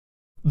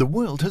The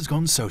world has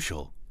gone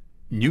social.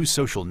 New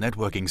social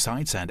networking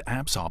sites and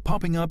apps are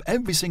popping up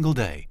every single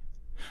day.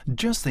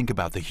 Just think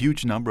about the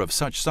huge number of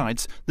such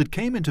sites that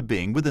came into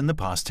being within the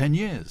past 10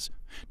 years.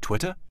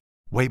 Twitter,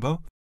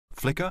 Weibo,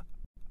 Flickr,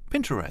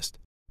 Pinterest.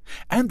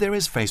 And there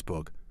is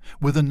Facebook,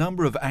 with a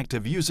number of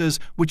active users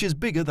which is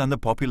bigger than the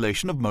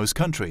population of most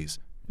countries.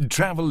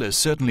 Travel is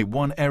certainly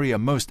one area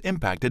most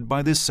impacted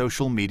by this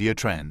social media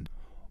trend.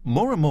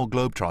 More and more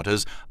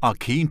globetrotters are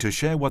keen to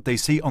share what they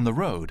see on the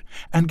road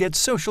and get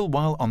social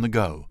while on the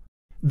go.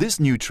 This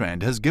new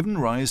trend has given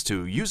rise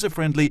to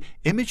user-friendly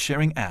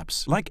image-sharing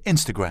apps like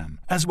Instagram,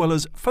 as well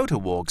as photo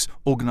walks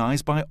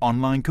organized by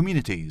online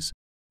communities.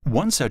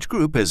 One such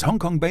group is Hong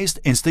Kong-based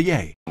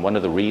InstaYay. One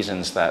of the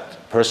reasons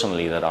that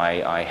personally that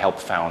I helped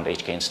found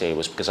HK Instayay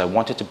was because I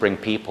wanted to bring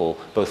people,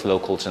 both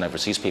locals and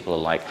overseas people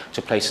alike,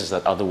 to places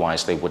that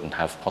otherwise they wouldn't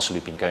have possibly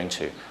been going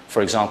to.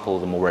 For example,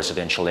 the more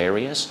residential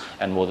areas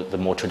and the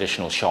more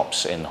traditional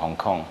shops in Hong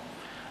Kong.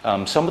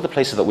 Some of the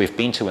places that we've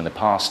been to in the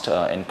past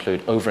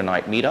include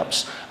overnight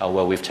meetups,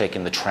 where we've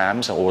taken the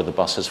trams or the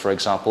buses, for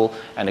example,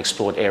 and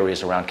explored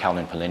areas around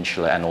Kowloon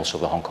Peninsula and also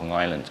the Hong Kong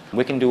Island.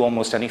 We can do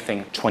almost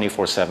anything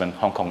 24/7.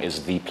 Hong Kong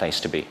is the place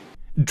to be.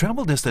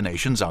 Travel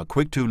destinations are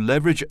quick to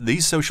leverage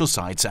these social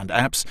sites and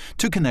apps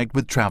to connect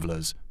with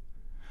travelers.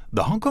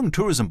 The Hong Kong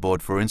Tourism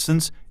Board, for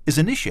instance, is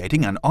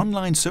initiating an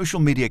online social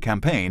media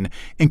campaign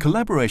in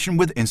collaboration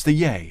with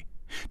InstaYay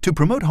to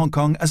promote Hong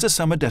Kong as a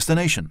summer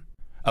destination.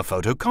 A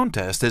photo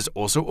contest is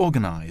also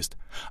organized,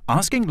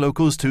 asking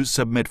locals to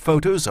submit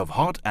photos of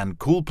hot and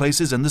cool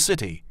places in the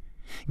city,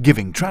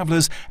 giving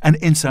travelers an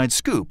inside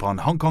scoop on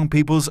Hong Kong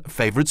people's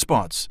favorite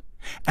spots,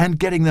 and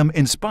getting them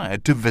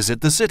inspired to visit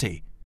the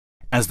city.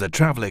 As the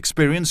travel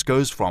experience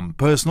goes from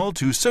personal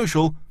to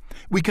social,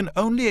 we can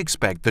only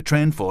expect the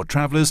trend for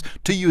travelers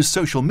to use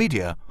social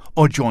media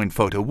or join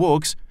photo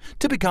walks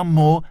to become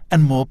more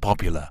and more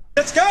popular.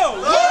 Let's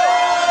go!